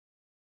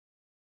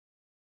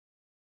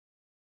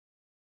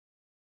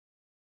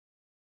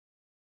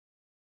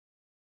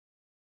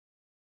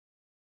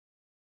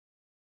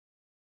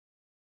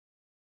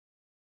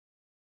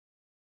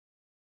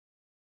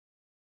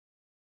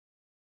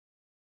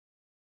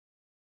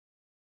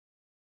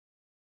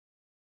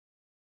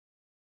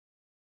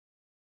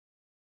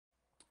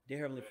Dear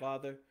Heavenly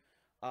Father,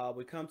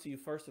 we come to you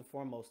first and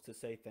foremost to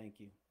say thank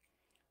you.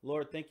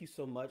 Lord, thank you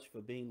so much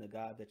for being the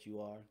God that you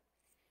are.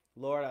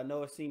 Lord, I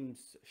know it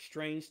seems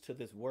strange to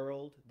this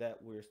world that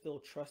we're still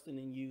trusting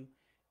in you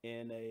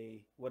in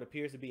a what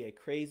appears to be a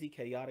crazy,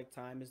 chaotic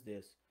time as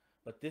this,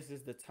 but this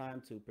is the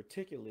time to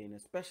particularly and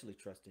especially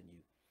trust in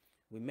you.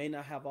 We may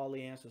not have all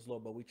the answers,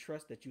 Lord, but we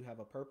trust that you have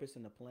a purpose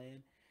and a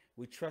plan.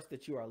 We trust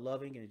that you are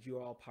loving and that you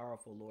are all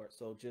powerful, Lord.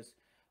 So just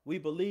we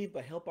believe,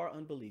 but help our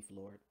unbelief,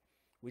 Lord.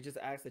 We just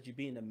ask that you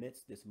be in the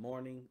midst this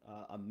morning,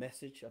 a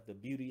message of the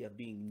beauty of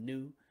being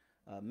new,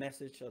 a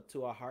message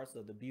to our hearts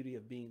of the beauty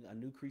of being a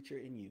new creature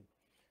in you.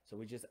 So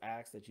we just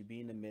ask that you be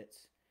in the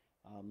midst.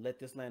 Let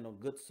this land on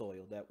good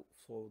soil that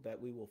so that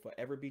we will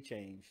forever be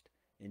changed.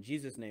 In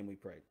Jesus' name we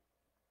pray.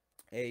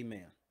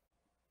 Amen.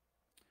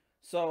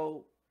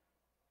 So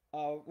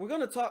we're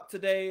going to talk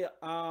today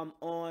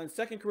on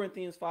 2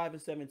 Corinthians 5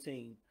 and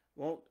 17.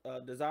 Won't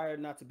desire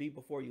not to be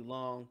before you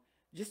long.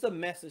 Just a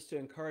message to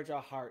encourage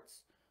our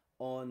hearts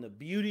on the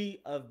beauty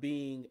of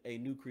being a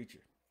new creature,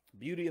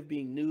 beauty of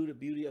being new, the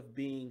beauty of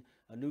being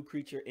a new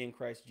creature in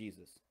Christ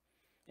Jesus.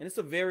 And it's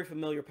a very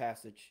familiar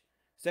passage,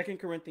 2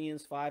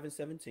 Corinthians 5 and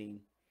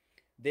 17.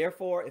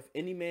 Therefore, if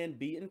any man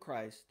be in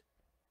Christ,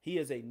 he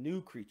is a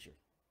new creature.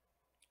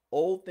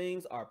 Old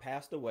things are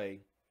passed away.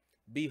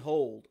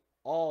 Behold,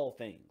 all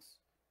things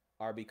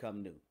are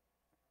become new.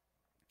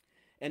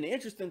 And the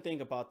interesting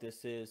thing about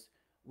this is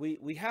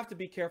we have to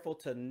be careful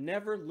to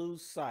never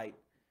lose sight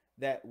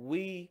that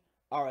we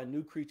are a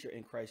new creature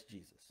in Christ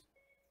Jesus.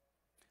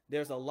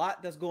 There's a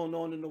lot that's going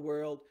on in the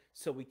world,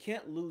 so we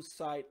can't lose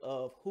sight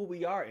of who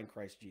we are in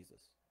Christ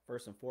Jesus,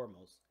 first and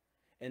foremost,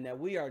 and that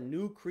we are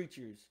new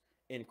creatures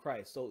in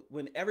Christ. So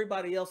when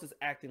everybody else is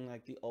acting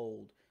like the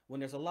old, when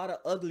there's a lot of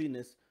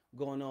ugliness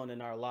going on in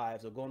our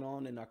lives or going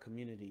on in our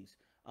communities,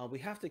 we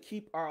have to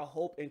keep our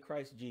hope in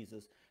Christ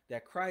Jesus,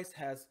 that Christ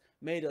has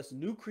made us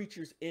new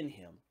creatures in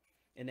him,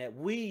 and that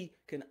we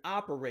can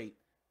operate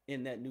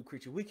in that new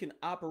creature. We can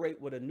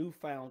operate with a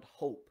newfound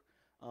hope.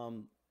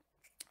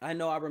 I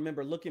know I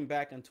remember looking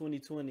back in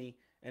 2020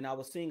 and I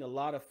was seeing a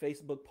lot of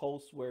Facebook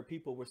posts where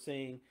people were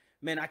saying,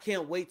 man, I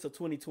can't wait till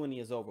 2020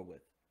 is over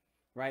with,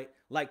 right?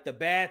 Like the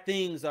bad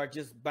things are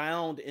just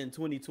bound in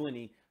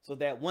 2020 so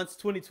that once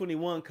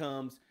 2021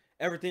 comes,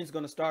 everything's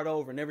going to start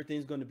over and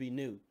everything's going to be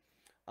new.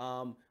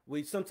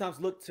 We sometimes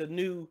look to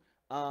new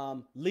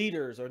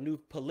leaders or new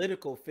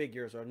political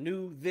figures or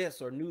new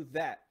this or new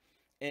that.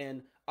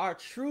 And our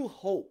true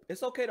hope,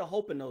 it's okay to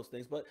hope in those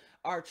things, but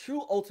our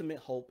true ultimate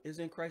hope is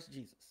in Christ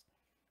Jesus.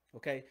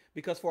 Okay?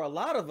 Because for a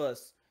lot of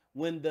us,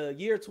 when the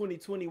year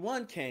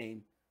 2021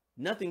 came,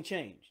 nothing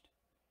changed.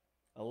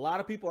 A lot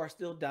of people are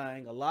still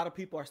dying. A lot of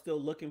people are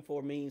still looking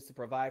for means to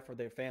provide for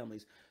their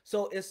families.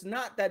 So it's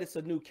not that it's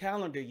a new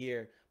calendar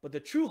year, but the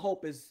true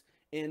hope is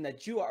in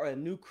that you are a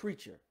new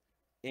creature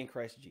in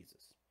Christ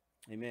Jesus.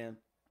 Amen.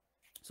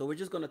 So we're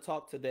just going to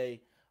talk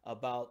today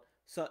about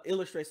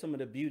illustrate some of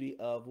the beauty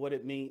of what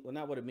it means. Well,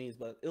 not what it means,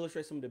 but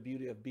illustrate some of the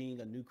beauty of being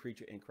a new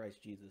creature in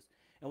Christ Jesus.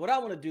 And what I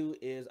want to do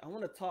is I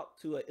want to talk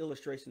to an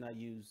illustration I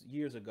used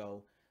years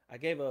ago. I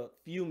gave a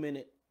few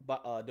minute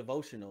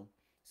devotional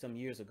some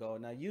years ago,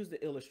 and I used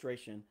the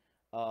illustration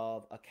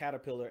of a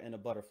caterpillar and a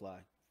butterfly.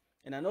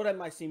 And I know that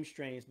might seem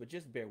strange, but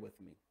just bear with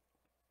me.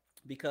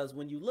 Because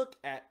when you look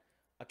at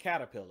a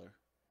caterpillar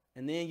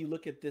and then you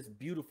look at this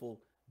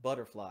beautiful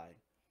butterfly,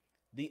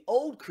 the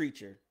old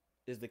creature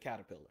is the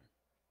caterpillar,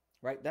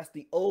 right? That's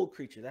the old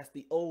creature. That's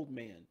the old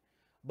man.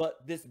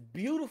 But this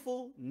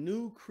beautiful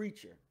new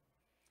creature,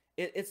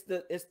 it's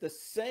the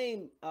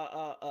same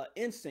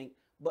instinct,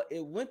 but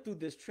it went through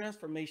this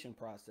transformation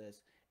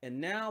process.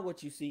 And now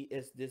what you see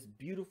is this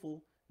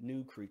beautiful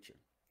new creature.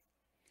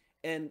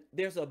 And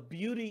there's a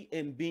beauty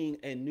in being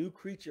a new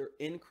creature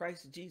in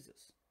Christ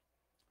Jesus.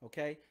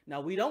 Okay.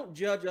 Now we don't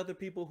judge other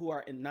people who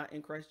are not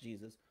in Christ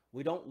Jesus.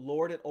 We don't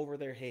lord it over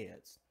their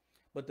heads.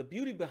 But the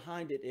beauty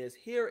behind it is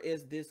here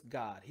is this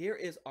God. Here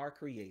is our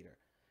creator.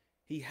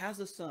 He has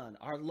a son,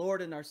 our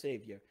Lord and our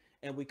Savior.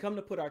 And we come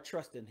to put our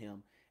trust in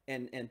him.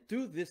 And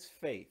through this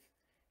faith,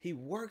 he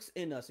works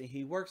in us and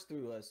he works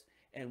through us.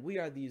 And we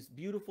are these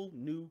beautiful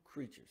new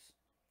creatures.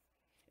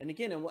 And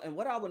again, and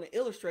what I want to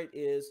illustrate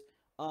is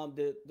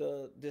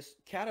this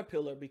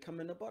caterpillar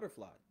becoming a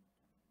butterfly.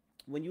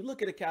 When you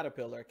look at a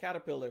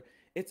caterpillar,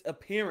 its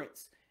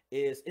appearance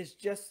is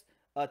just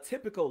a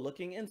typical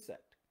looking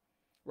insect,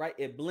 right?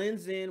 It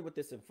blends in with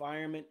this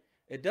environment.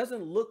 It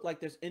doesn't look like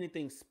there's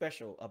anything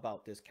special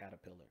about this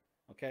caterpillar,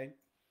 okay?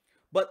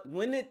 But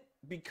when it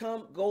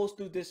goes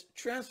through this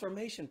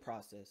transformation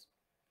process,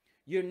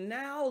 you're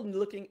now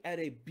looking at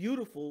a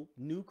beautiful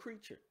new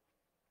creature.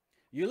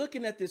 You're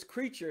looking at this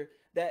creature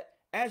that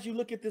as you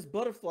look at this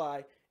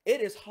butterfly,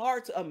 it is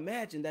hard to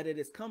imagine that it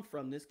has come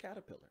from this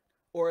caterpillar,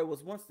 or it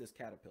was once this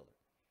caterpillar,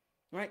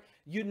 right?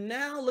 You're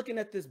now looking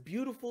at this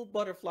beautiful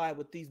butterfly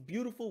with these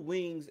beautiful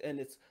wings,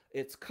 and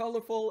it's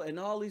colorful and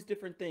all these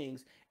different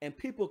things, and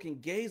people can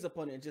gaze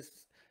upon it and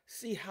just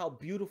see how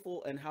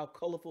beautiful and how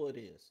colorful it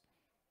is.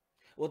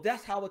 Well,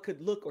 that's how it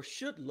could look or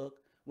should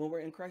look when we're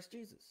in Christ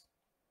Jesus.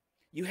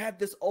 You have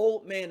this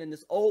old man and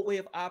this old way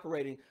of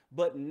operating,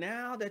 but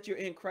now that you're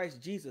in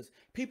Christ Jesus,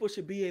 people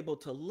should be able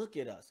to look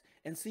at us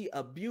and see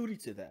a beauty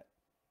to that.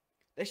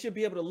 They should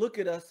be able to look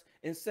at us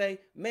and say,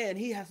 man,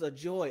 he has a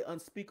joy,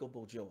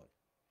 unspeakable joy.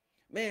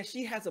 Man,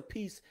 she has a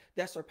peace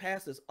that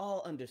surpasses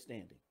all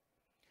understanding.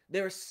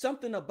 There is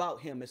something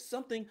about him. It's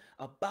something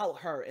about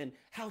her and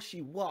how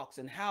she walks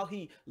and how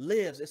he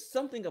lives. It's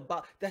something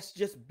about that's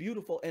just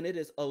beautiful, and it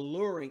is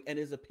alluring and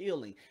is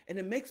appealing. And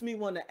it makes me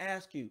want to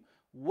ask you,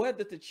 where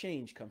did the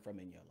change come from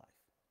in your life?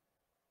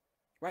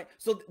 Right?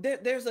 So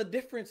there's a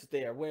difference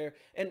there where,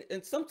 and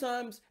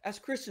sometimes as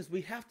Christians,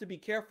 we have to be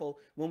careful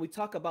when we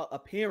talk about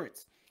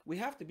appearance. We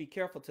have to be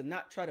careful to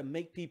not try to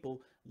make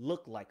people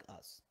look like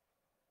us.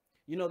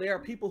 You know, there are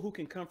people who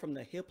can come from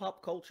the hip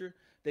hop culture.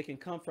 They can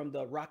come from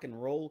the rock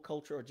and roll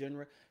culture or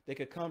genre. They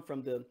could come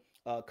from the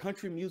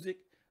country music,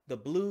 the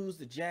blues,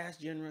 the jazz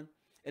genre.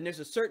 And there's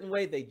a certain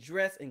way they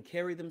dress and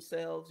carry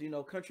themselves. You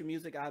know, country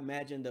music, I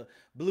imagine the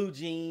blue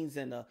jeans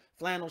and the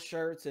flannel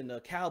shirts and the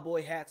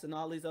cowboy hats and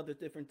all these other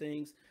different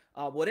things,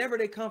 whatever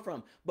they come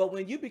from. But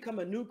when you become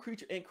a new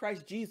creature in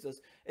Christ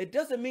Jesus, it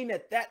doesn't mean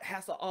that that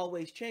has to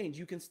always change.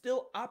 You can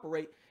still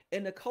operate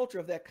in the culture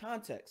of that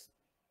context.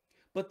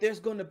 But there's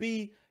going to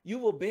be, you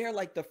will bear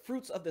like the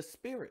fruits of the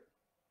Spirit.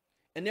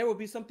 And there will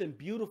be something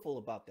beautiful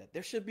about that.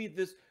 There should be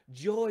this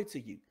joy to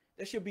you.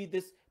 There should be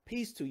this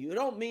peace to you. It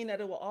don't mean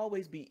that it will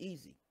always be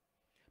easy.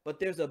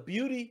 But there's a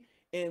beauty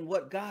in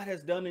what God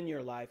has done in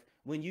your life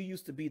when you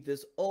used to be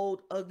this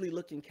old, ugly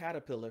looking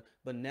caterpillar,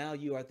 but now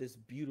you are this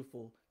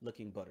beautiful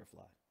looking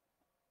butterfly.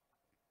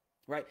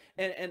 Right?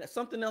 And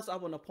something else I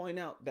want to point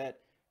out, that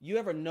you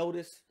ever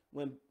notice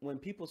when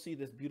people see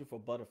this beautiful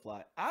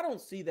butterfly, I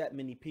don't see that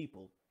many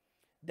people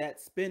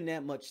that spend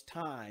that much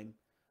time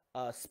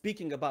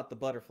speaking about the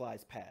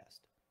butterfly's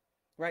past.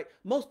 Right?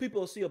 Most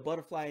people will see a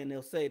butterfly and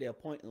they'll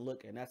point and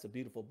look, and that's a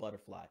beautiful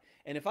butterfly.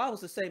 And if I was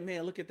to say,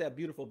 man, look at that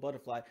beautiful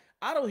butterfly,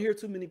 I don't hear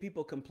too many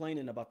people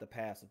complaining about the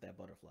past of that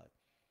butterfly.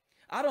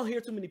 I don't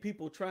hear too many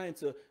people trying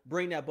to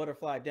bring that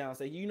butterfly down.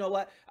 Say, you know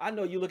what? I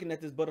know you're looking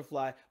at this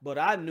butterfly, but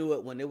I knew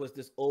it when it was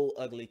this old,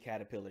 ugly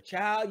caterpillar.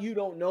 Child, you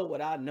don't know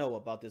what I know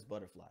about this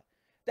butterfly.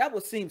 That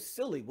would seem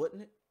silly,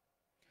 wouldn't it?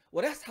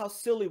 Well, that's how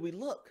silly we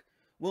look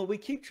when we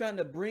keep trying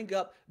to bring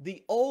up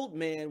the old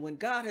man when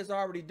God has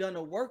already done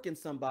a work in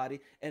somebody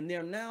and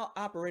they're now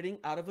operating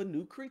out of a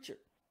new creature.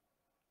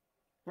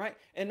 Right?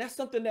 And that's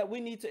something that we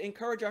need to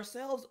encourage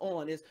ourselves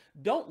on, is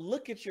don't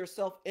look at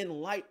yourself in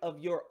light of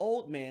your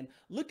old man.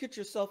 Look at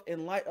yourself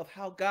in light of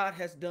how God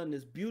has done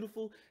this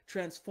beautiful,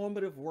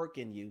 transformative work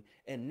in you.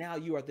 And now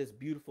you are this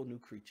beautiful new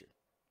creature.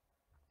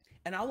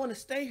 And I want to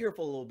stay here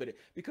for a little bit,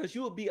 because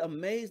you will be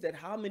amazed at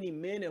how many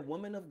men and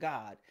women of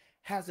God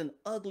has an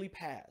ugly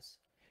past.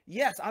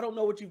 Yes, I don't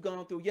know what you've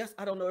gone through. Yes,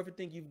 I don't know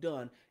everything you've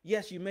done.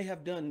 Yes, you may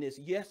have done this.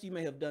 Yes, you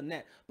may have done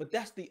that. But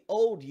that's the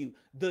old you.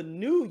 The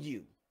new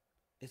you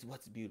is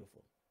what's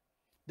beautiful.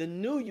 The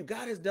new you,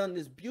 God has done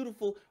this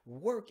beautiful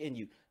work in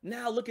you.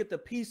 Now look at the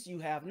peace you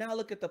have. Now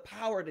look at the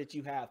power that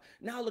you have.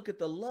 Now look at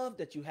the love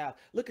that you have.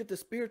 Look at the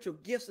spiritual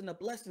gifts and the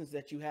blessings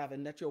that you have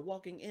and that you're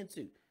walking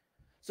into.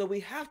 So we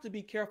have to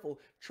be careful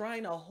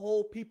trying to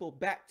hold people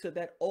back to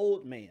that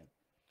old man.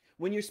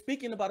 When you're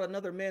speaking about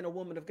another man or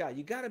woman of God,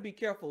 you got to be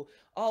careful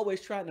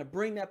always trying to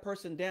bring that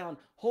person down,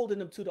 holding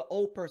them to the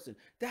old person.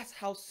 That's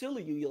how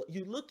silly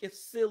you look as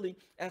silly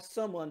as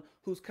someone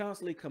who's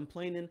constantly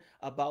complaining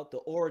about the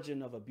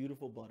origin of a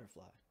beautiful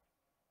butterfly.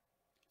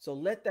 So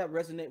let that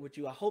resonate with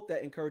you. I hope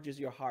that encourages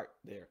your heart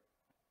there.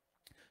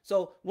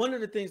 So one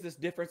of the things that's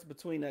different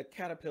between a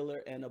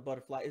caterpillar and a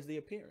butterfly is the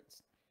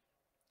appearance.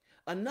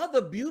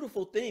 Another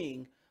beautiful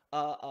thing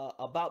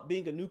about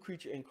being a new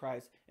creature in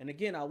Christ. And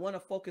again, I want to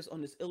focus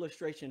on this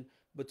illustration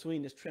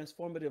between this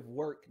transformative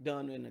work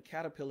done in a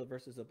caterpillar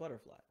versus a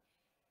butterfly.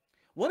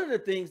 One of the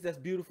things that's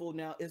beautiful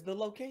now is the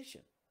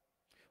location.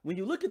 When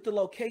you look at the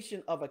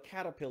location of a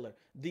caterpillar,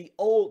 the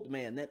old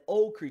man, that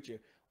old creature,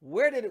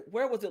 where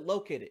was it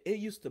located? It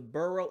used to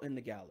burrow in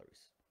the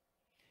galleries.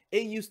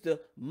 It used to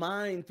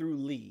mine through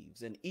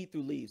leaves and eat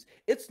through leaves.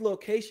 Its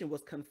location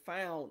was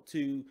confined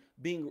to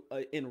being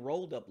in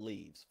rolled up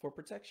leaves for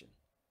protection.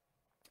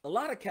 A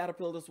lot of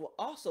caterpillars will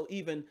also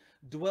even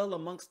dwell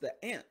amongst the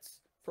ants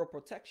for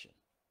protection,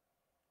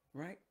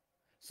 right?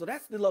 So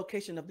that's the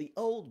location of the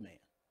old man,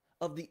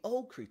 of the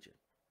old creature.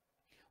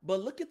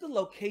 But look at the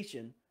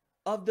location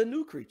of the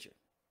new creature.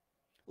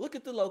 Look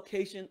at the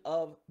location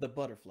of the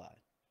butterfly.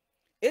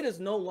 It is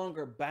no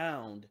longer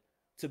bound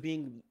to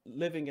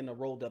living in a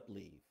rolled up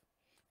leaf.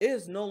 It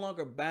is no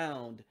longer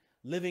bound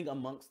living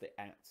amongst the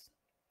ants.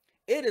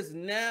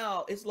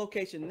 Its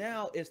location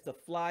now is to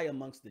fly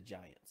amongst the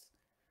giants.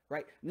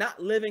 Right? Not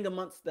living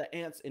amongst the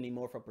ants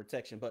anymore for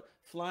protection, but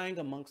flying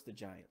amongst the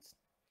giants.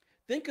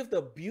 Think of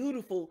the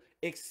beautiful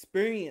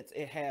experience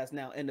it has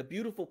now and the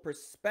beautiful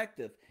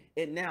perspective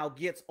it now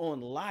gets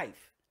on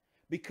life,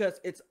 because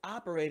it's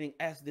operating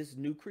as this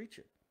new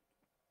creature.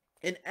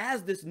 And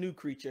as this new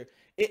creature,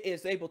 it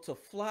is able to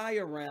fly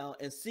around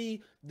and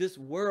see this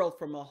world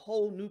from a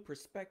whole new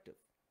perspective.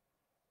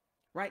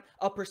 Right?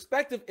 A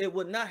perspective it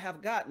would not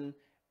have gotten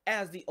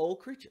as the old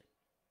creature,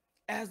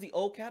 as the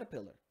old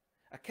caterpillar.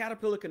 A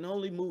caterpillar can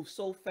only move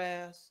so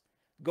fast,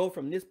 go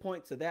from this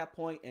point to that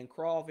point and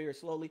crawl very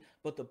slowly,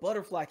 but the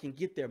butterfly can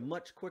get there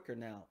much quicker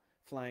now,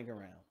 flying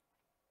around.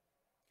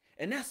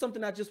 And that's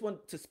something I just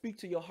want to speak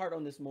to your heart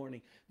on this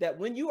morning, that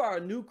when you are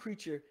a new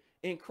creature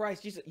in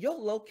Christ Jesus, your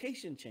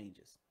location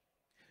changes.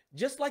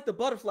 Just like the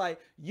butterfly,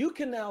 you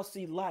can now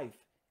see life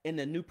in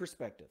a new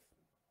perspective.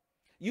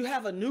 You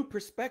have a new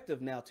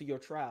perspective now to your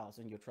trials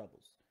and your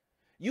troubles.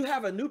 You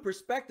have a new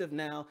perspective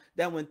now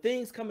that when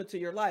things come into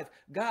your life,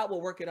 God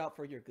will work it out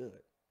for your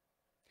good.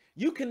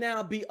 You can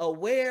now be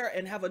aware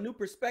and have a new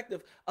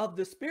perspective of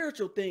the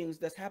spiritual things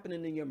that's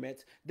happening in your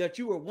midst that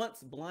you were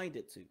once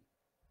blinded to.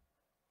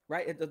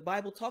 Right? The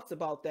Bible talks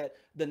about that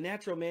the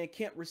natural man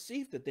can't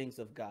receive the things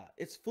of God.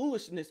 It's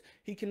foolishness.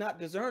 He cannot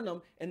discern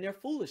them, and they're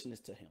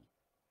foolishness to him.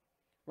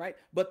 Right?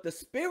 But the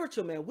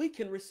spiritual man, we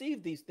can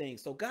receive these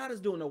things. So God is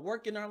doing a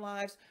work in our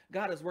lives.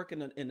 God is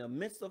working in the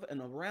midst of and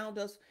around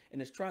us,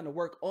 and is trying to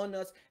work on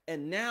us.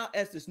 And now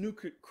as this new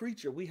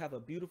creature, we have a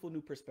beautiful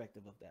new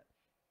perspective of that.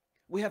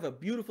 We have a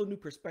beautiful new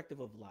perspective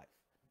of life.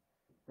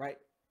 Right?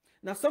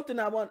 Now, something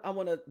I want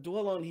to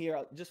dwell on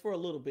here just for a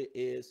little bit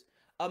is,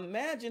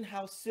 imagine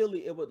how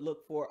silly it would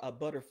look for a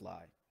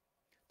butterfly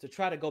to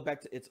try to go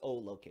back to its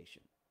old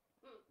location.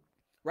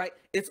 Right?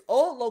 Its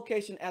old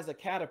location as a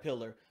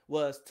caterpillar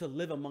was to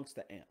live amongst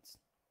the ants.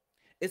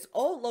 Its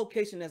old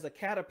location as a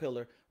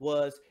caterpillar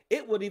was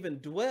it would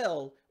even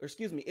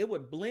it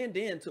would blend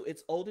into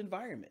its old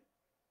environment.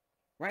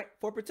 Right?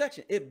 For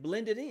protection. It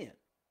blended in.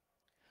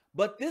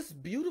 But this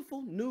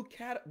beautiful new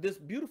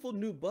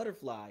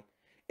butterfly,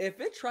 if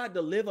it tried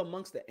to live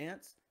amongst the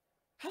ants,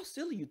 how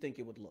silly you think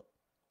it would look?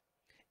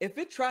 If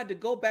it tried to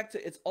go back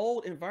to its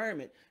old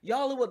environment,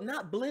 y'all, it would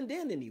not blend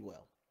in any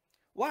well.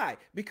 Why?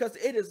 Because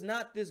it is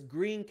not this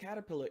green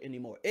caterpillar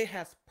anymore. It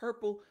has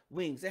purple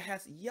wings. It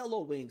has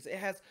yellow wings. It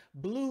has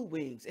blue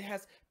wings. It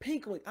has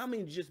pink wings. I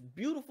mean, just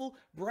beautiful,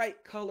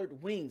 bright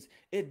colored wings.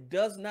 It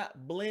does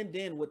not blend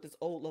in with this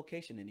old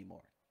location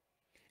anymore.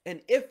 And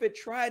if it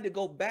tried to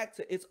go back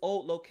to its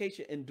old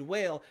location and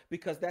dwell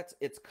because that's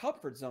its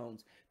comfort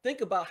zones,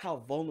 think about how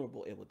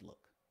vulnerable it would look.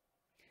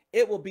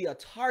 It will be a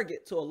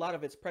target to a lot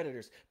of its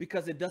predators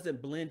because it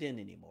doesn't blend in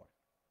anymore.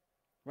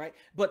 Right?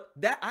 But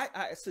that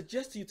I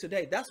suggest to you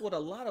today, that's what a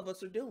lot of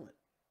us are doing.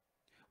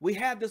 We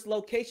have this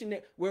location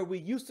where we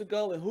used to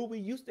go and who we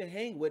used to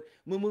hang with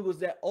when we was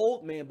that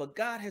old man, but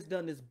God has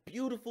done this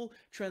beautiful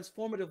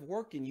transformative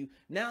work in you.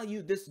 Now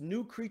you this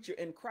new creature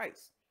in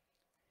Christ.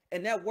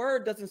 And that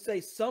word doesn't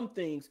say some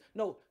things.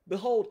 No,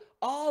 behold,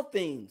 all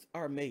things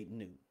are made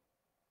new.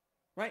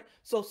 Right?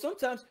 So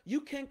sometimes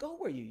you can't go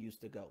where you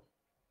used to go.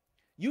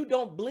 You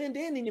don't blend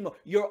in anymore.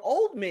 Your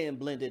old man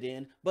blended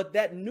in, but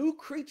that new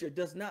creature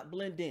does not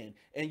blend in,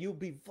 and you'll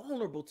be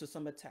vulnerable to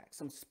some attacks,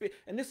 some spirit.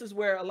 And this is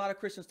where a lot of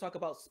Christians talk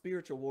about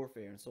spiritual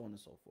warfare and so on and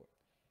so forth.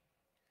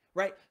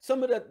 Right?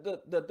 Some of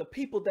the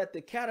people that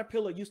the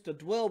caterpillar used to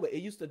dwell with,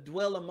 it used to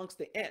dwell amongst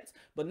the ants,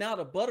 but now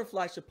the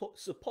butterfly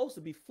supposed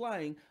to be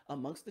flying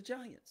amongst the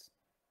giants.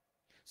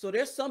 So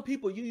there's some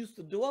people you used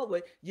to dwell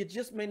with, you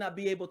just may not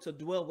be able to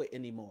dwell with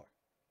anymore.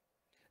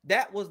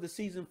 That was the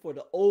season for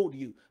the old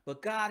you,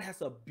 but God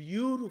has a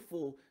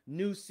beautiful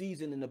new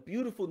season and a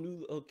beautiful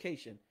new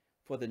location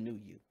for the new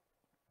you.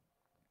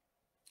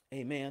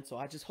 Amen. So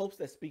I just hope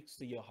that speaks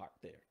to your heart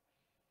there,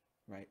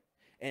 right?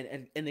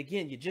 And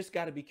again, you just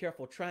got to be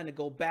careful trying to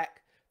go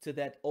back to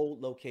that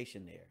old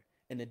location there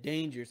and the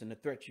dangers and the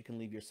threats you can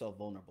leave yourself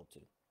vulnerable to.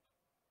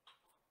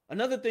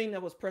 Another thing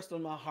that was pressed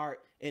on my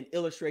heart in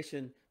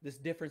illustration, this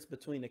difference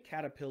between a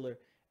caterpillar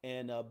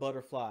and a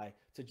butterfly,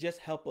 to just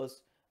help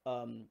us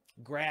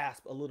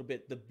grasp a little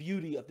bit the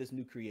beauty of this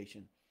new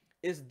creation,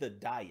 is the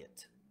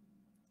diet.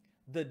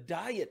 The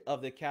diet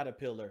of the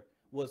caterpillar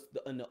was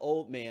in the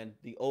old man,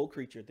 the old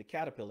creature, the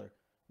caterpillar,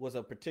 was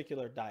a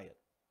particular diet.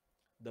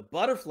 The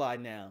butterfly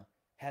now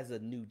has a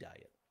new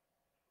diet.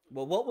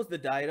 Well, what was the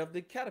diet of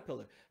the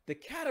caterpillar? The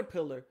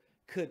caterpillar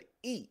could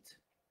eat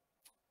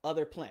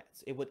other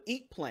plants. It would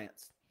eat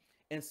plants,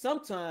 and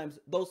sometimes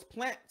those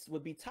plants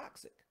would be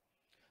toxic.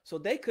 So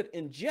they could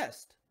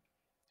ingest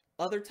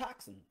other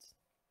toxins.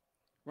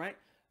 Right?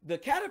 The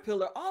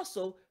caterpillar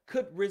also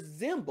could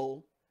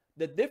resemble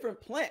the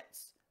different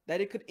plants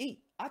that it could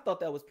eat. I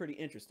thought that was pretty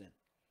interesting.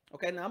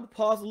 Okay, now I'm gonna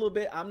pause a little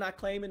bit. I'm not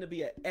claiming to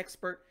be an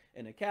expert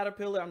in a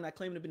caterpillar. I'm not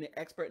claiming to be an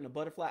expert in a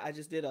butterfly. I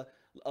just did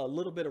a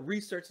little bit of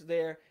research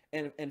there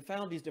and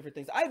found these different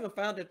things. I even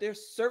found that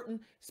there's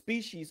certain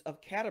species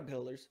of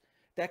caterpillars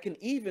that can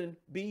even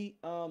be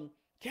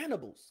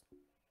cannibals.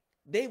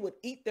 They would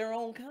eat their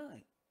own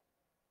kind.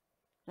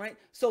 Right?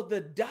 So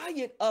the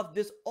diet of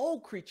this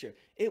old creature,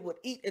 it would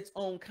eat its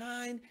own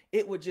kind.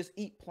 It would just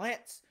eat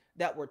plants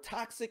that were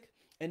toxic,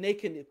 and they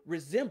can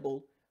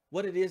resemble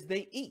what it is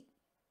they eat.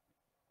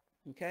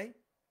 Okay?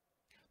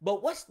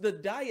 But what's the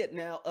diet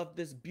now of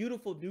this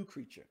beautiful new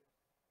creature?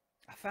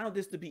 I found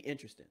this to be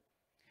interesting.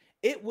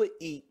 It would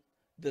eat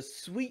the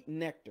sweet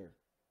nectar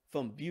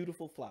from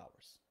beautiful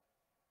flowers.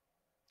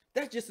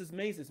 That just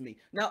amazes me.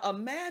 Now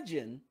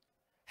imagine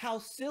how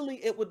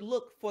silly it would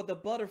look for the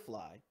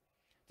butterfly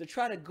to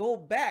try to go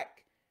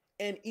back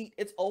and eat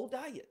its old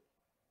diet.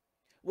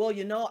 Well,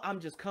 I'm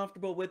just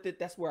comfortable with it.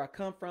 That's where I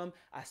come from.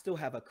 I still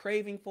have a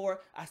craving for it.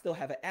 I still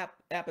have an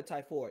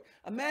appetite for it.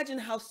 Imagine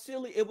how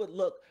silly it would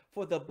look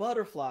for the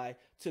butterfly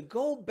to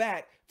go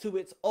back to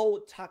its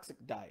old toxic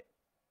diet,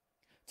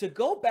 to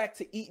go back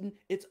to eating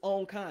its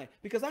own kind.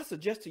 Because I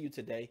suggest to you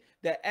today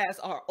that as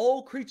our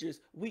old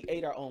creatures, we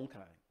ate our own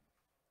kind.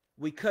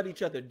 We cut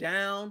each other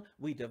down.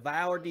 We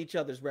devoured each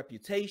other's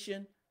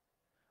reputation.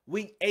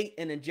 We ate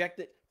and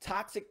injected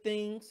toxic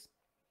things.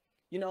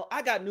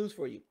 I got news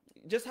for you.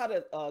 Just how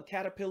the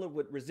caterpillar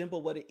would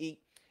resemble what it eat.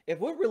 If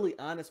we're really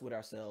honest with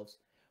ourselves,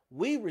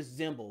 we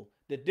resemble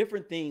the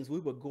different things we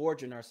were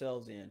gorging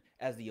ourselves in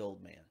as the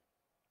old man.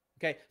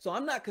 Okay, so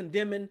I'm not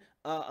condemning,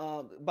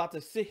 about to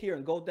sit here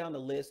and go down the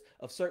list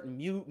of certain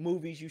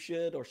movies you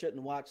should or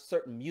shouldn't watch,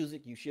 certain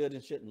music you should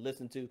and shouldn't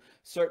listen to,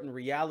 certain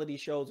reality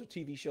shows or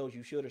TV shows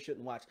you should or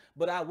shouldn't watch.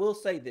 But I will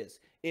say this: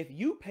 if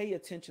you pay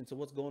attention to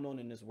what's going on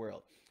in this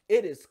world,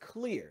 it is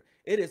clear,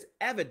 it is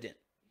evident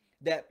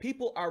that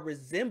people are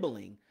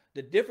resembling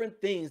the different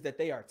things that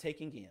they are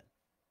taking in,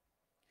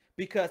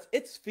 because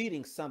it's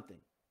feeding something.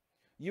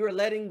 You're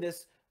letting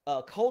this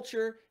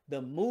culture,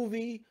 the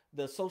movie,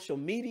 the social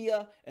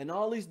media, and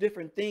all these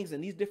different things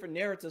and these different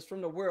narratives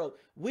from the world,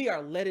 we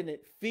are letting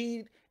it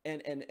feed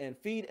and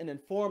feed and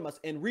inform us,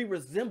 and we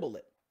resemble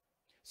it.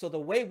 So the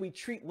way we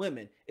treat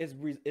women is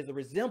a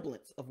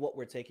resemblance of what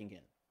we're taking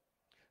in.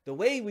 The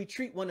way we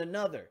treat one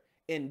another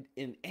in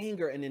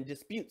anger and in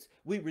disputes,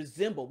 we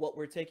resemble what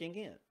we're taking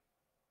in.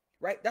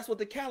 Right? That's what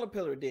the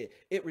caterpillar did.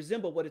 It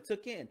resembled what it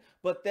took in.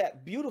 But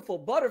that beautiful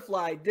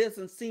butterfly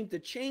doesn't seem to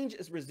change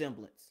its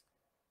resemblance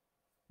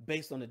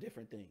based on the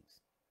different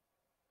things.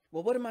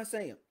 Well, what am I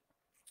saying?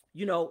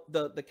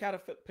 The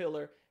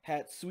caterpillar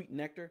had sweet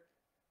nectar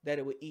that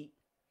it would eat.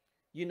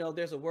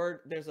 There's a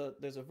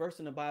verse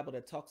in the Bible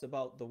that talks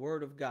about the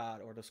word of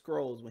God, or the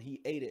scrolls, when he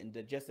ate it and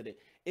digested it.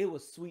 It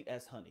was sweet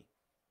as honey.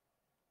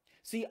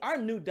 See, our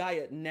new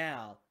diet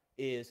now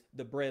is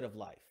the bread of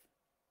life.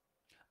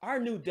 Our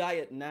new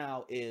diet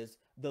now is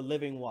the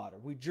living water.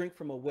 We drink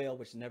from a well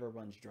which never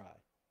runs dry.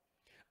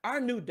 Our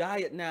new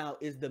diet now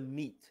is the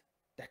meat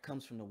that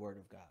comes from the word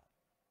of God,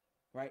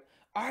 right?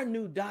 Our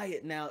new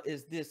diet now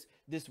is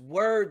this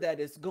word that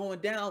is going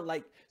down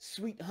like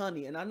sweet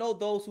honey. And I know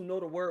those who know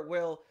the word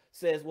well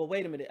says, well,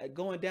 wait a minute,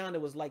 going down,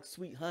 it was like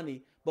sweet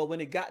honey, but when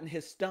it got in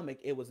his stomach,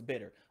 it was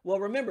bitter. Well,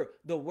 remember,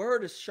 the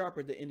word is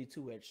sharper than any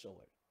two-edged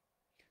sword.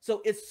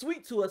 So it's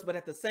sweet to us, but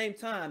at the same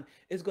time,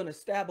 it's going to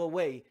stab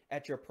away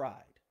at your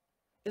pride.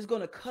 It's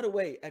going to cut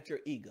away at your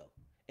ego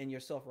and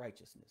your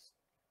self-righteousness.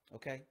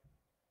 Okay?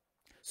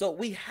 So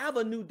we have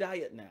a new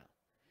diet now.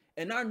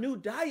 And our new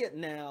diet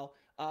now,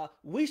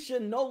 we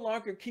should no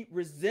longer keep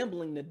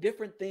resembling the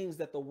different things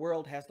that the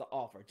world has to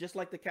offer, just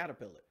like the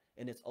caterpillar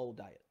in its old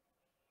diet.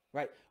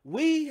 Right?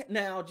 We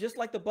now, just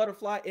like the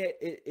butterfly,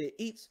 it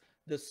eats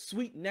the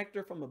sweet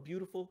nectar from a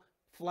beautiful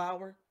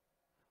flower.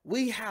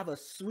 We have a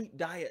sweet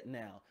diet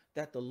now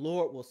that the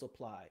Lord will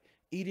supply,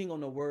 eating on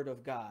the word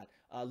of God,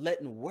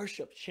 letting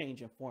worship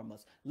change and form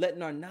us,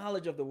 letting our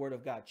knowledge of the word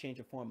of God change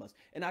and form us.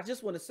 And I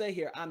just want to say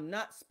here, I'm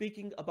not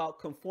speaking about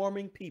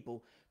conforming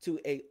people to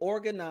a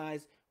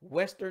organized,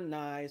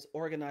 westernized,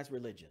 organized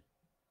religion.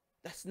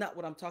 That's not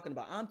what I'm talking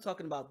about. I'm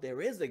talking about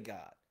there is a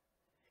God.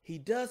 He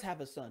does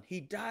have a son. He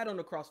died on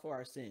the cross for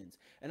our sins.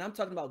 And I'm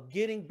talking about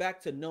getting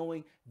back to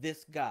knowing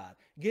this God,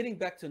 getting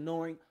back to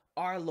knowing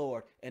our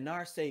Lord and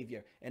our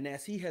Savior. And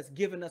as he has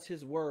given us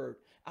his word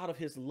out of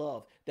his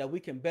love, that we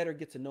can better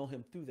get to know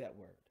him through that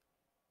word.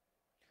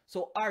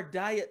 So our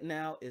diet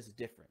now is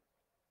different.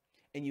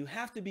 And you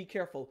have to be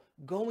careful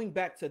going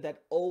back to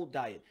that old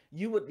diet.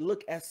 You would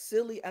look as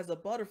silly as a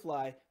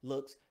butterfly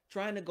looks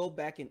trying to go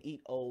back and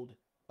eat old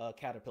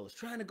caterpillars,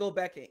 trying to go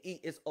back and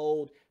eat its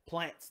old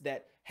plants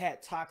that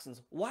had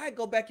toxins. Why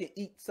go back and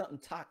eat something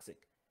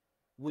toxic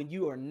when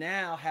you are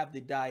now have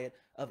the diet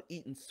of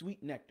eating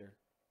sweet nectar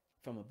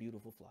from a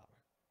beautiful flower?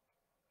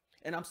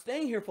 And I'm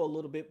staying here for a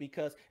little bit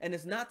because, and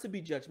it's not to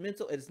be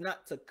judgmental, it's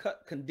not to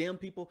condemn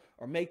people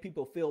or make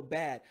people feel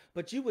bad,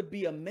 but you would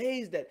be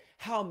amazed at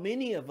how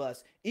many of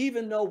us,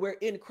 even though we're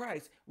in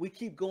Christ, we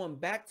keep going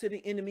back to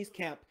the enemy's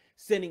camp,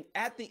 sitting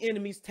at the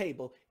enemy's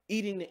table,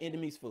 eating the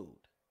enemy's food.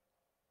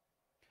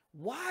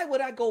 Why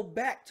would I go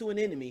back to an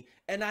enemy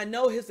and I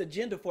know his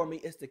agenda for me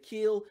is to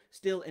kill,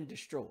 steal, and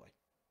destroy?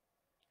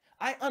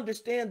 I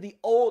understand the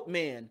old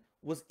man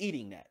was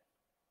eating that.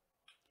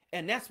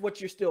 And that's what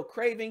you're still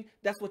craving.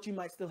 That's what you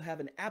might still have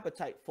an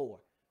appetite for.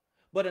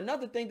 But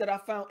another thing that I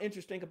found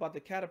interesting about the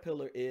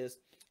caterpillar is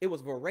it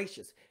was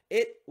voracious.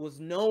 It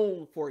was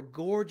known for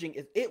gorging.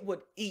 It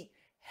would eat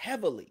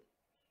heavily.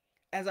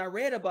 As I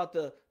read about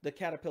the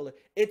caterpillar,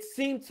 it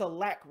seemed to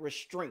lack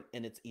restraint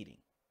in its eating.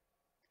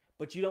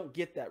 But you don't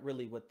get that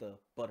really with the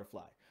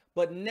butterfly.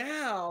 But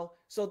now,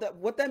 so that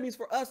what that means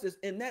for us is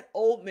in that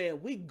old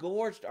man, we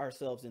gorged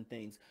ourselves in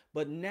things.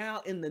 But now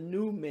in the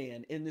new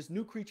man, in this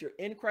new creature,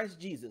 in Christ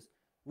Jesus,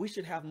 we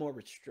should have more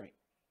restraint.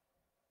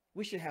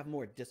 We should have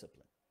more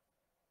discipline.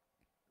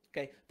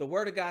 Okay. The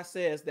word of God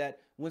says that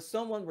when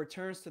someone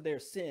returns to their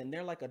sin,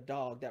 they're like a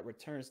dog that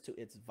returns to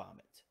its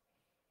vomit.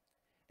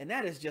 And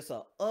that is just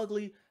an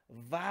ugly,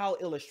 vile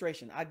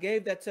illustration. I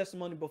gave that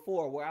testimony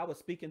before where I was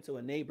speaking to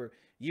a neighbor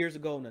years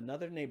ago in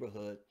another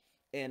neighborhood.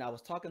 And I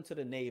was talking to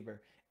the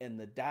neighbor, and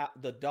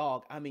the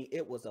dog, I mean,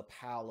 it was a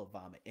pile of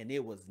vomit and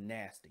it was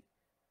nasty.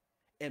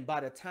 And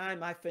by the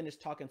time I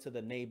finished talking to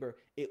the neighbor,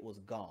 it was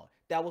gone.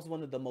 That was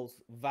one of the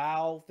most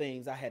vile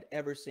things I had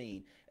ever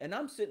seen. And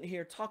I'm sitting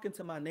here talking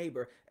to my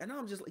neighbor, and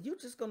I'm just like, you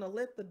just gonna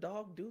let the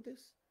dog do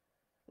this?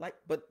 Like,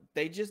 but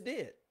they just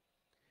did.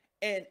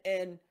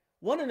 And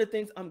one of the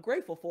things I'm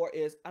grateful for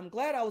is I'm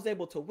glad I was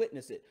able to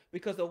witness it,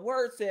 because the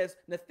word says,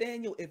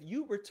 Nathanael, if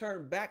you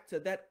return back to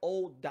that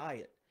old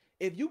diet,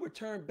 if you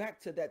return back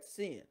to that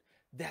sin,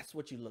 that's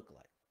what you look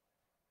like.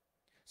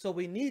 So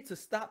we need to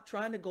stop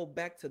trying to go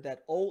back to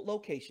that old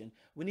location.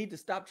 We need to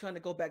stop trying to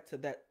go back to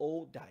that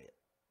old diet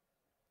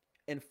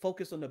and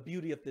focus on the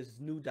beauty of this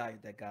new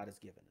diet that God has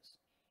given us.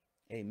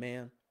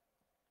 Amen.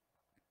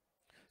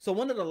 So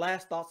one of the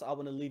last thoughts I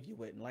want to leave you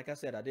with, and like I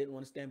said, I didn't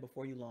want to stand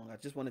before you long. I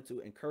just wanted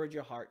to encourage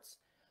your hearts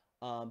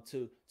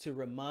to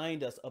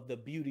remind us of the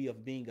beauty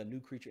of being a new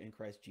creature in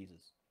Christ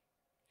Jesus.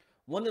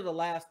 One of the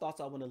last thoughts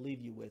I want to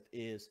leave you with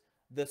is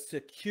the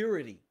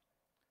security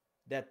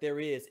that there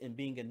is in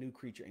being a new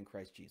creature in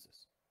Christ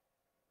Jesus.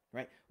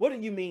 Right? What do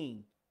you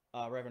mean,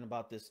 Reverend,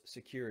 about this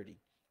security?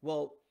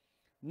 Well,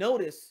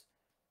 notice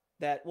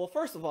that, well,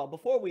 first of all,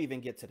 before we even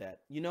get to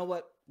that, you know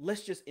what?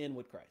 Let's just end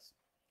with Christ.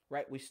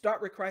 Right? We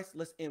start with Christ,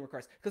 let's end with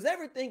Christ. Because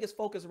everything is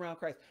focused around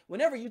Christ.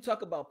 Whenever you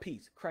talk about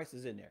peace, Christ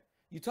is in there.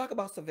 You talk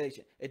about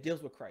salvation, it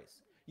deals with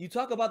Christ. You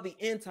talk about the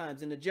end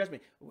times and the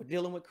judgment, we're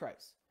dealing with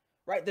Christ.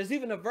 Right? There's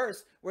even a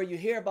verse where you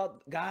hear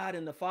about God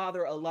and the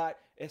Father a lot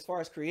as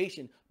far as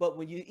creation. But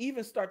when you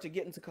even start to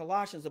get into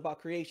Colossians about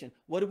creation,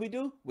 what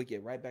do? We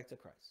get right back to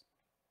Christ.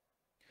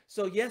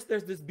 So yes,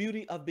 there's this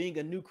beauty of being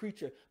a new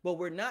creature, but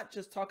we're not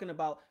just talking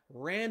about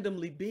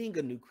randomly being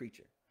a new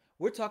creature.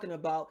 We're talking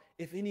about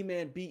if any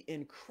man be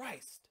in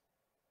Christ,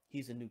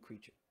 he's a new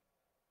creature.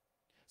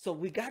 So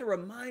we got to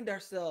remind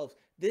ourselves,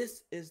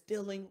 this is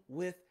dealing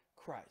with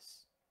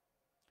Christ.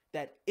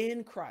 That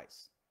in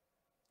Christ.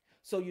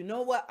 So you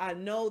know what? I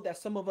know that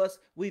some of us,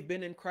 we've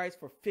been in Christ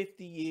for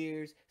 50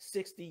 years,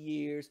 60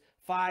 years,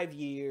 5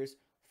 years,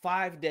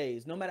 5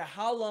 days. No matter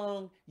how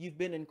long you've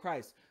been in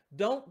Christ,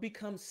 don't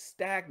become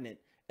stagnant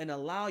and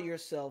allow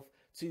yourself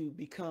to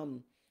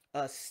become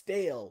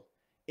stale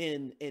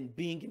in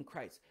being in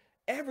Christ.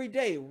 Every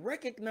day,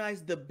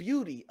 recognize the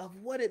beauty of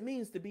what it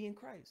means to be in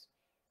Christ.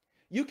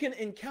 You can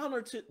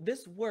encounter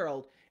this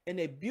world in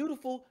a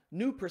beautiful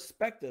new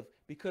perspective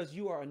because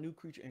you are a new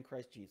creature in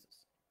Christ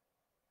Jesus.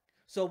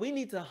 So we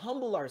need to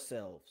humble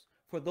ourselves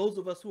for those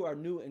of us who are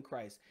new in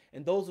Christ,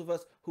 and those of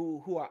us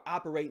who are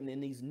operating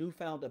in these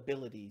newfound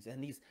abilities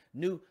and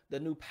the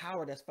new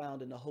power that's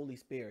found in the Holy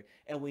Spirit.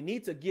 And we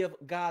need to give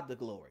God the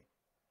glory.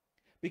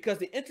 Because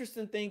the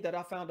interesting thing that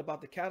I found about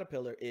the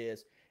caterpillar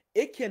is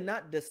it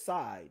cannot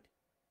decide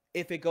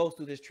if it goes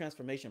through this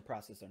transformation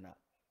process or not.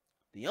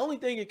 The only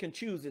thing it can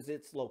choose is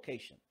its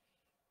location,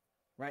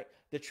 right?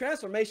 The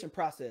transformation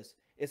process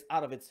is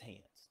out of its hands.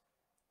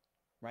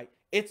 Right?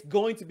 It's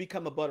going to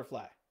become a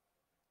butterfly.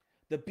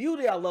 The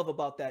beauty I love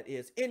about that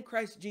is in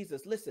Christ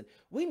Jesus, listen,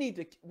 we need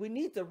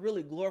to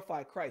really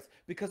glorify Christ,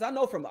 because I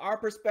know from our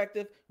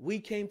perspective, we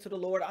came to the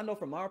Lord. I know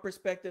from our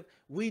perspective,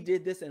 we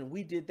did this and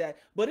we did that,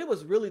 but it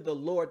was really the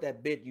Lord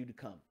that bid you to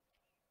come,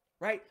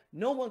 right?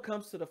 No one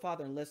comes to the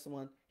Father unless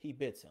he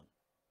bids him,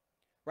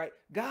 right?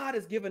 God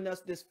has given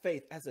us this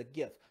faith as a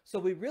gift. So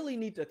we really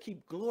need to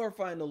keep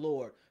glorifying the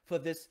Lord for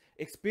this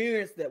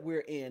experience that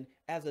we're in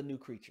as a new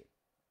creature.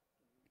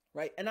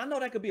 Right. And I know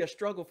that could be a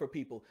struggle for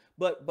people,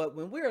 but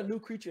when we're a new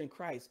creature in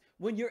Christ,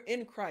 when you're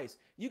in Christ,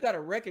 you got to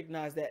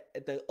recognize that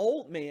the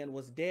old man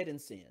was dead in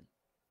sin,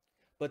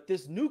 but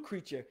this new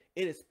creature,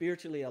 it is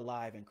spiritually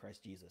alive in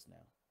Christ Jesus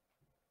now.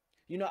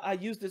 You know, I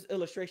used this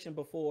illustration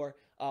before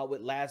with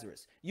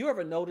Lazarus. You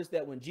ever notice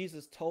that when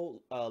Jesus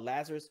told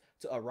Lazarus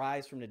to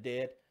arise from the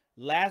dead,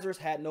 Lazarus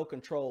had no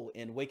control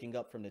in waking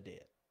up from the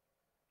dead.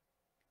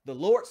 The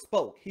Lord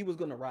spoke, he was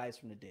going to rise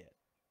from the dead.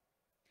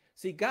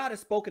 See, God has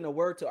spoken a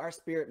word to our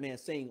spirit man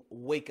saying,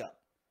 wake up.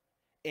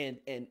 And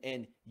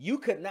you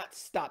could not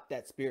stop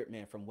that spirit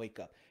man from wake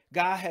up.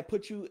 God had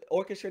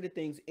orchestrated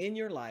things in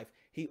your life.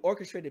 He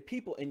orchestrated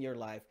people in your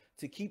life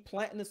to keep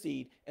planting the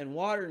seed and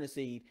watering the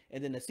seed.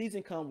 And then the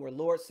season come where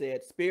Lord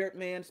said, spirit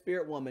man,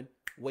 spirit woman,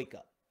 wake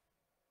up.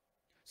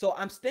 So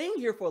I'm staying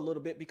here for a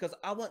little bit because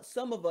I want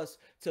some of us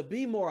to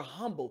be more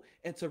humble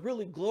and to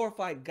really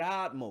glorify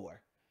God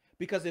more.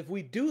 Because if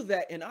we do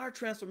that in our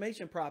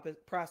transformation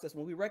process,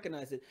 when we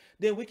recognize it,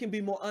 then we can be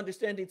more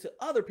understanding to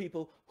other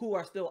people who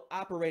are still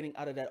operating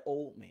out of that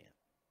old man.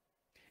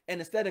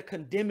 And instead of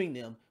condemning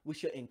them, we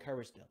should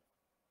encourage them.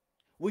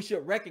 We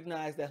should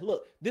recognize that,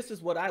 look, this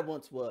is what I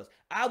once was.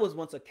 I was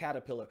once a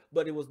caterpillar,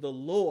 but it was the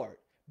Lord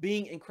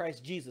being in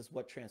Christ Jesus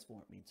what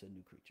transformed me into a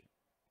new creature.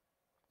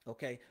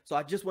 Okay, so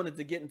I just wanted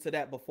to get into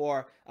that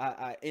before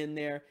I end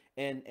there.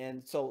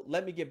 And so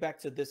let me get back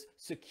to this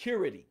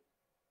security.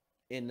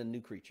 in the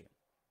new creature.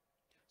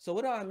 So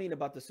what do I mean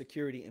about the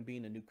security in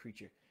being a new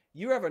creature?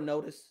 You ever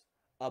notice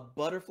a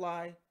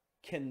butterfly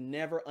can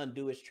never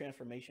undo its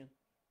transformation?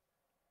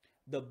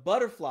 The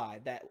butterfly,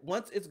 that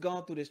once it's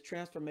gone through this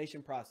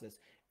transformation process,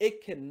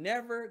 it can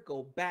never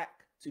go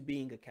back to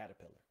being a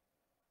caterpillar.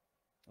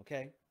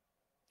 Okay?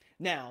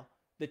 Now,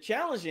 the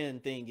challenging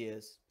thing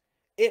is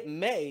it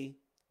may,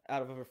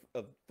 out of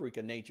a freak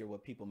of nature,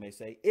 what people may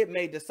say, it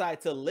may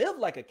decide to live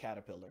like a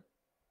caterpillar,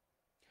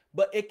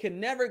 but it can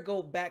never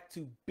go back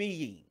to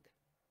being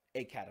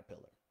a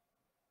caterpillar.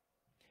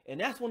 And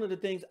that's one of the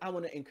things I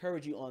want to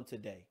encourage you on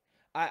today.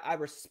 I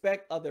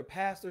respect other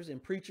pastors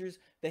and preachers.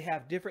 They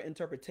have different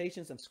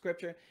interpretations of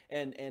scripture.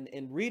 And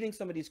in reading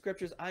some of these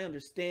scriptures, I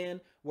understand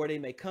where they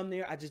may come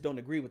there. I just don't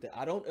agree with it.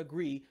 I don't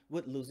agree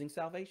with losing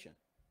salvation.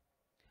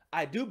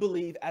 I do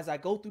believe, as I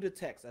go through the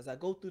text, as I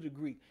go through the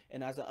Greek,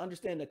 and as I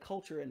understand the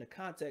culture and the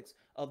context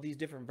of these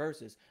different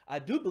verses, I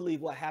do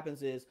believe what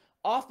happens is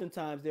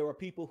oftentimes there were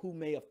people who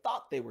may have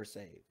thought they were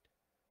saved.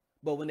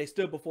 But when they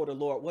stood before the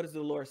Lord, what does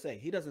the Lord say?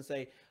 He doesn't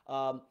say,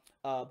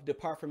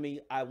 depart from me,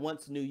 I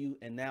once knew you,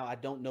 and now I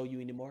don't know you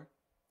anymore.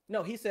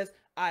 No, he says,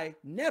 I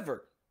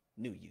never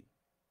knew you.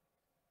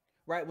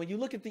 Right? When you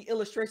look at the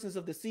illustrations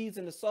of the seeds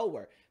and the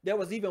sower, there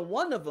was even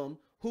one of them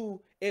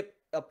who it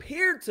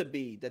appeared to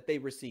be that they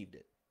received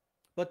it,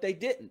 but they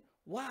didn't.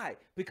 Why?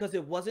 Because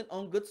it wasn't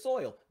on good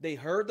soil. They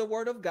heard the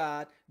word of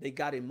God. They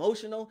got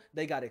emotional.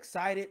 They got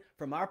excited.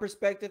 From our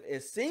perspective,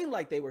 it seemed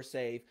like they were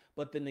saved,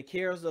 but then the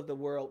cares of the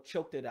world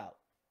choked it out.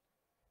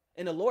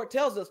 And the Lord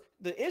tells us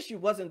the issue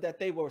wasn't that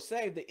they were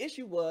saved. The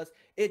issue was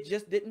it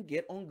just didn't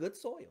get on good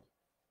soil.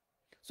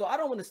 So I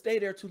don't want to stay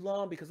there too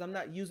long because I'm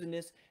not using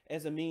this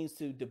as a means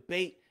to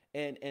debate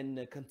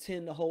and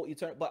contend the whole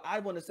eternity. But I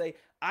want to say,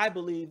 I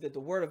believe that the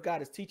word of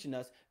God is teaching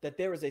us that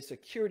there is a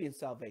security in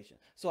salvation.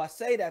 So I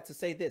say that to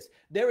say this: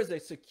 there is a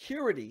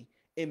security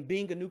in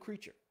being a new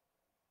creature.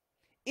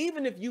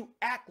 Even if you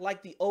act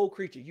like the old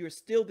creature, you're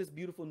still this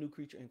beautiful new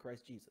creature in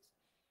Christ Jesus.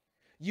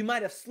 You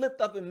might have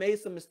slipped up and made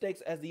some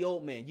mistakes as the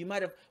old man. You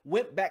might have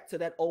went back to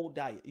that old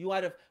diet. You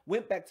might have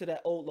went back to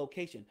that old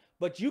location,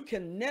 but you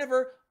can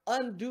never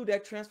undo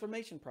that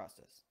transformation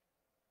process.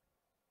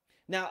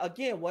 Now,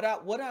 again, what I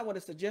want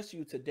to suggest to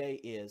you today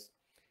is,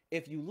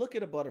 if you look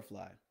at a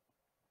butterfly,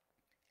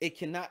 it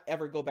cannot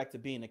ever go back to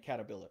being a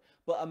caterpillar.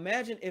 But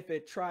imagine if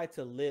it tried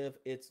to live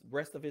its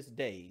rest of its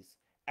days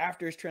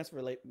after its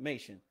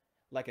transformation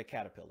like a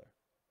caterpillar.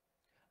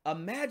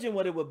 Imagine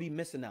what it would be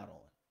missing out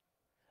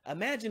on.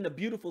 Imagine the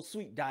beautiful,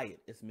 sweet diet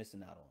it's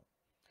missing out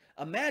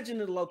on. Imagine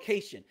the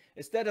location.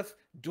 Instead of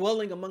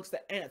dwelling amongst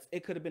the ants,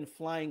 it could have been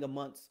flying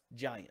amongst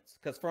giants,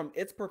 because from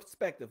its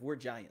perspective, we're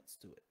giants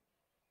to it.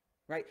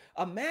 Right?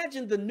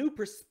 Imagine the new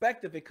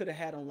perspective it could have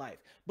had on life,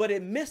 but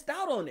it missed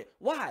out on it.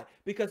 Why?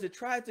 Because it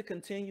tried to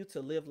continue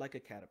to live like a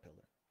caterpillar.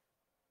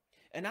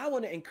 And I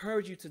want to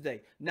encourage you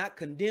today, not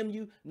condemn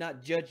you,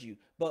 not judge you,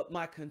 but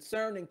my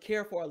concern and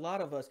care for a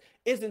lot of us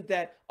isn't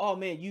that, oh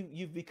man,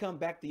 you've become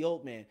back the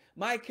old man.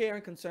 My care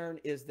and concern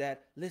is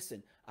that,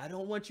 listen, I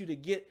don't want you to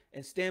get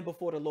and stand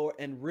before the Lord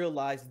and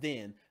realize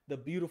then the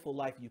beautiful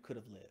life you could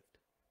have lived,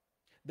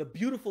 the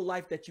beautiful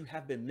life that you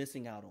have been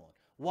missing out on.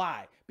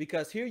 Why?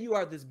 Because here you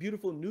are, this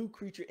beautiful new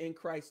creature in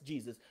Christ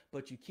Jesus,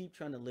 but you keep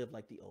trying to live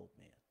like the old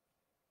man.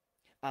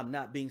 I'm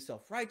not being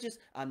self-righteous.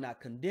 I'm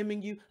not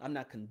condemning you. I'm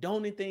not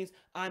condoning things.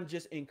 I'm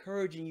just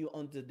encouraging you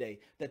on today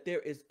that there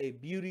is a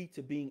beauty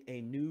to being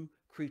a new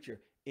creature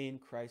in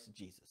Christ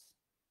Jesus.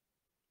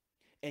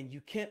 And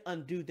you can't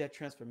undo that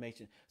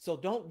transformation. So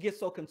don't get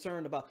so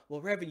concerned about, well,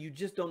 Reverend, you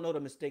just don't know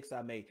the mistakes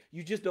I made.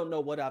 You just don't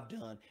know what I've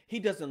done. He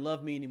doesn't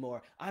love me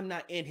anymore. I'm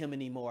not in him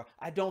anymore.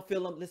 I don't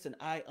feel him. Listen,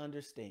 I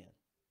understand.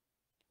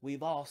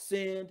 We've all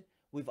sinned.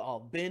 We've all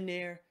been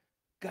there.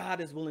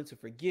 God is willing to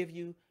forgive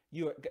you.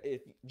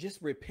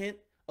 Just repent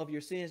of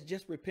your sins.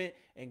 Just repent,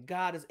 and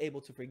God is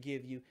able to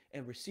forgive you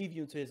and receive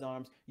you into his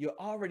arms. You're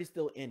already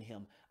still in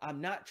him.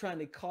 I'm not trying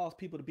to cause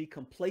people to be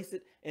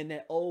complacent in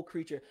that old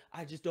creature.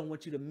 I just don't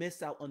want you to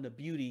miss out on the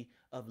beauty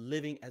of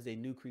living as a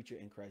new creature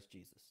in Christ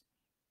Jesus.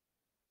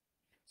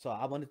 So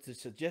I wanted to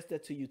suggest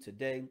that to you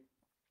today.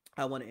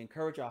 I want to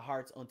encourage our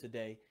hearts on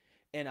today.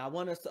 And I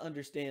want us to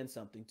understand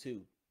something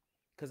too,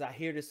 because I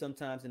hear this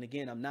sometimes. And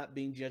again, I'm not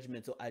being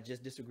judgmental. I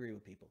just disagree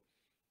with people.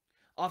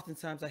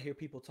 Oftentimes I hear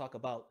people talk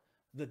about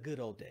the good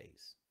old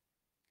days.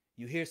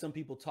 You hear some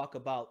people talk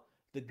about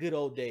the good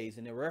old days,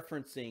 and they're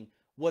referencing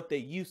what they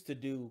used to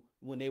do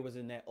when they was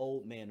in that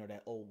old man or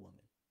that old woman.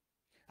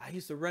 I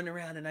used to run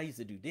around and I used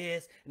to do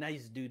this and I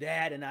used to do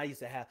that, and I used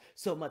to have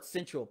so much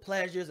sensual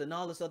pleasures and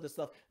all this other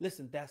stuff.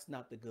 Listen, that's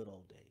not the good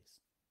old days.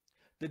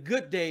 The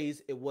good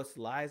days is what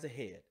lies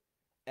ahead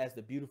as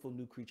the beautiful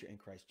new creature in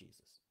Christ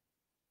Jesus.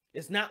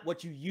 It's not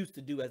what you used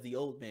to do as the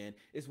old man.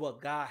 It's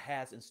what God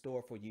has in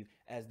store for you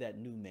as that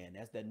new man,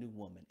 as that new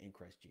woman in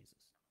Christ Jesus.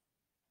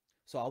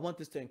 So I want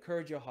this to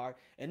encourage your heart.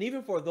 And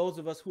even for those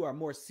of us who are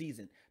more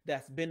seasoned,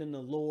 that's been in the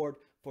Lord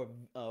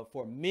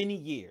for many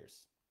years,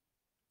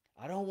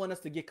 I don't want us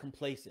to get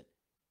complacent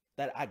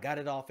that I got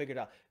it all figured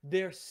out.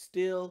 There's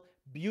still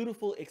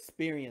beautiful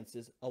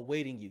experiences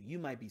awaiting you. You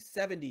might be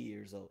 70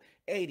 years old,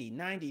 80,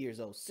 90 years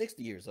old,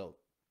 60 years old.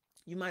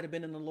 You might have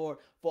been in the Lord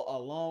for a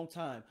long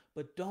time,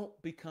 but don't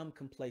become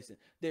complacent.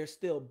 There's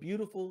still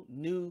beautiful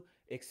new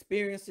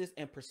experiences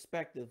and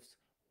perspectives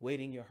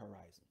waiting your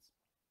horizons.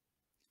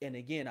 And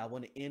again, I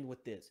want to end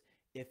with this.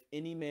 If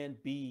any man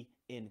be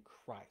in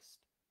Christ,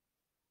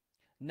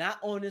 not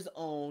on his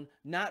own,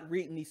 not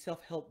reading these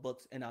self-help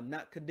books, and I'm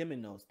not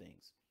condemning those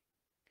things.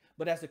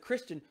 But as a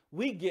Christian,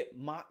 we get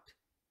mocked,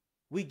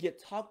 we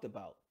get talked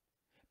about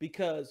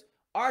because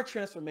our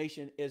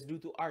transformation is due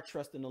to our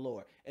trust in the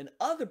Lord. And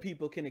other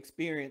people can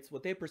experience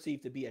what they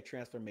perceive to be a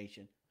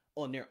transformation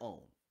on their own.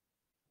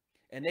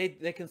 And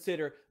they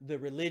consider the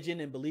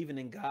religion and believing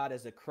in God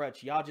as a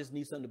crutch. Y'all just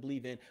need something to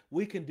believe in.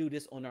 We can do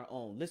this on our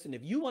own. Listen,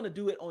 if you want to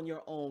do it on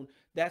your own,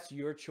 that's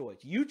your choice.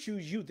 You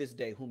choose you this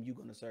day whom you're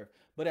going to serve.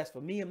 But as for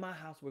me and my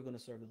house, we're going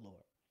to serve the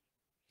Lord.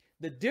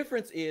 The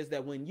difference is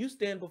that when you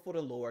stand before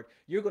the Lord,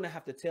 you're going to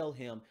have to tell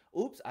him,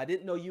 oops, I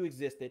didn't know you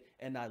existed,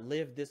 and I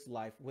lived this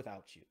life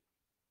without you.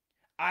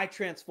 I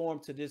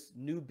transformed to this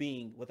new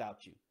being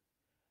without you.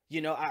 You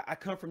know, I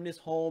come from this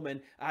home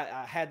and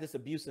I had this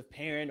abusive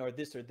parent or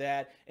this or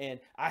that, and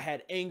I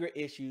had anger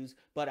issues,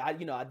 but I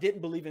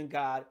didn't believe in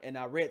God, and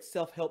I read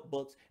self-help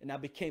books and I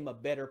became a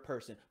better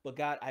person. But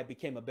God, I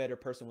became a better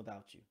person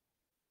without you.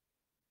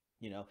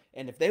 You know,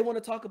 and if they want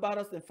to talk about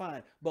us, then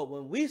fine. But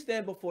when we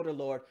stand before the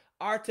Lord,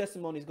 our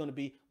testimony is going to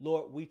be,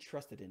 Lord, we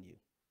trusted in you.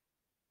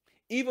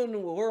 Even when the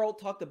world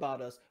talked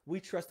about us, we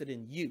trusted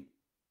in you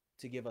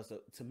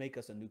to make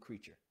us a new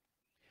creature.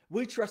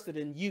 We trusted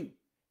in you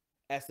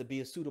as to be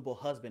a suitable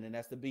husband, and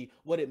as to be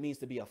what it means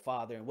to be a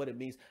father, and what it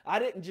means. I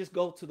didn't just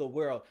go to the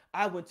world.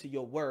 I went to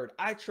your word.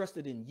 I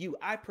trusted in you.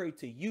 I prayed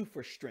to you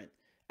for strength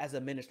as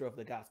a minister of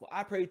the gospel.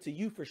 I prayed to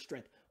you for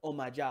strength on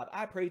my job.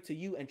 I prayed to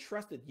you and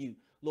trusted you,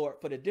 Lord,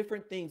 for the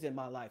different things in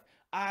my life.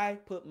 I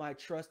put my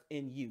trust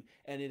in you,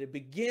 and it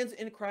begins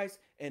in Christ,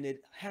 and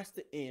it has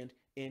to end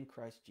in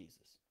Christ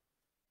Jesus.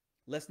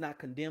 Let's not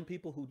condemn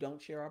people who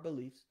don't share our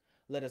beliefs.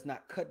 Let us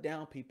not cut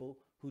down people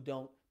who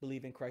don't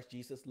believe in Christ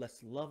Jesus.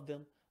 Let's love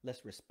them.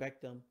 Let's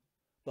respect them.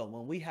 But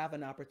when we have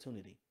an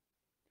opportunity,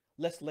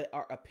 let's let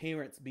our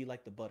appearance be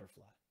like the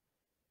butterfly.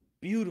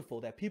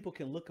 Beautiful, that people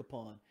can look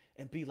upon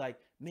and be like,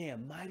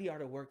 man, mighty are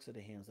the works of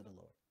the hands of the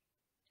Lord.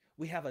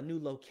 We have a new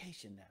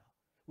location now.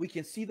 We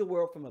can see the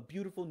world from a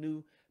beautiful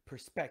new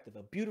perspective,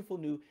 a beautiful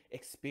new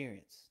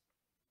experience.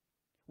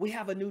 We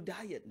have a new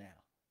diet now.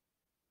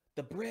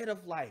 The bread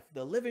of life,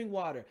 the living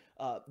water,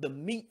 the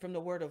meat from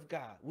the word of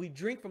God. We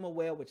drink from a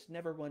well which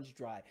never runs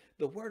dry.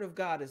 The word of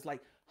God is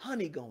like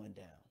honey going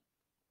down.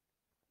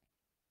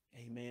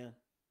 Amen.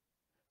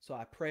 So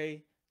I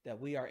pray that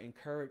we are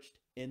encouraged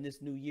in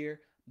this new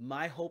year.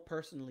 My hope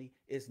personally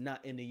is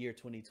not in the year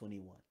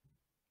 2021.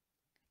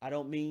 I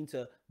don't mean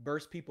to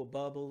burst people's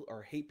bubble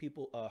or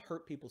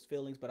hurt people's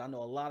feelings, but I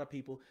know a lot of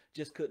people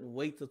just couldn't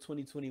wait till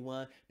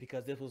 2021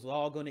 because this was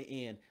all going to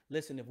end.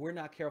 Listen, if we're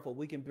not careful,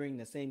 we can bring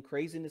the same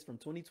craziness from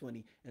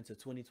 2020 into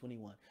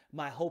 2021.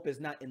 My hope is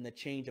not in the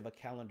change of a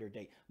calendar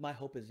date. My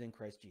hope is in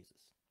Christ Jesus.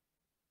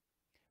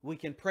 We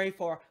can pray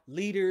for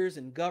leaders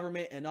and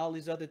government and all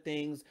these other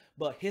things,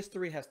 but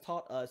history has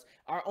taught us,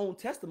 our own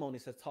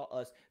testimonies has taught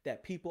us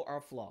that people are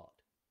flawed.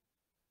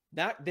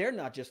 They're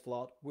not just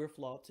flawed, we're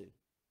flawed too.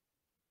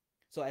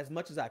 So as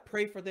much as I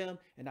pray for them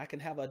and I can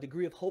have a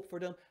degree of hope for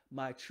them,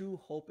 my true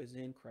hope is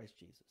in Christ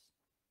Jesus.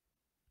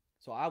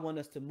 So I want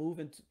us to move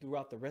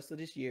throughout the rest of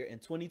this year in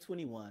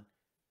 2021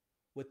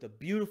 with the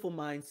beautiful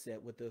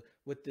mindset,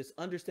 with this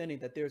understanding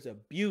that there's a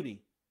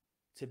beauty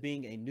to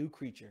being a new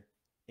creature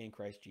in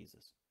Christ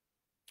Jesus.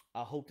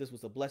 I hope this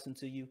was a blessing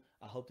to you.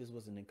 I hope this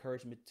was an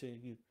encouragement to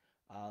you.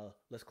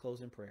 Let's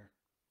close in prayer.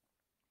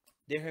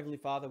 Dear Heavenly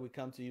Father, we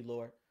come to you,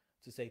 Lord,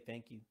 to say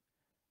thank you.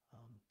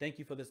 Thank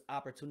you for this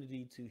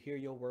opportunity to hear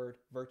your word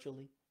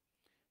virtually.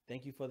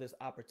 Thank you for this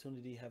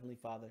opportunity, Heavenly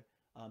Father,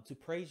 to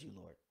praise you,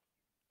 Lord.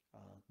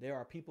 There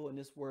are people in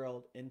this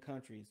world, in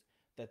countries,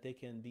 that they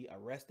can be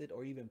arrested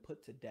or even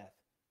put to death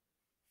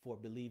for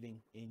believing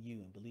in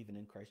you and believing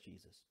in Christ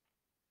Jesus.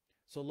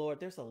 So, Lord,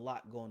 there's a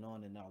lot going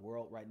on in our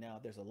world right now.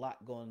 There's a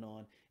lot going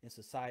on in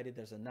society.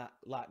 There's a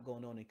lot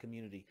going on in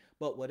community.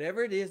 But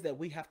whatever it is that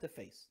we have to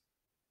face,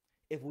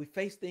 if we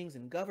face things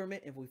in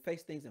government, if we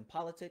face things in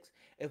politics,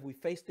 if we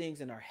face things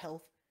in our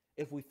health,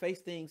 if we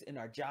face things in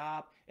our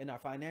job, in our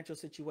financial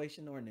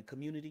situation, or in the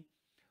community,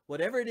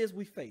 whatever it is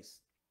we face,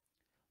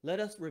 let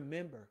us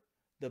remember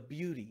the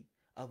beauty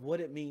of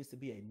what it means to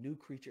be a new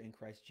creature in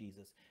Christ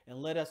Jesus. And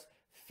let us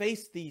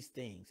face these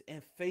things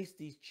and face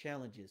these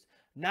challenges,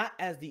 not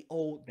as the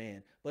old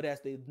man, but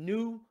as the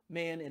new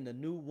man and the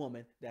new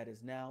woman that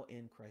is now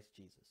in Christ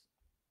Jesus.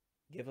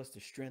 Give us the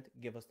strength,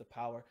 give us the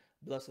power,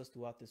 bless us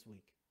throughout this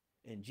week.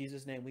 In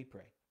Jesus' name we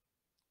pray.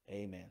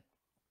 Amen.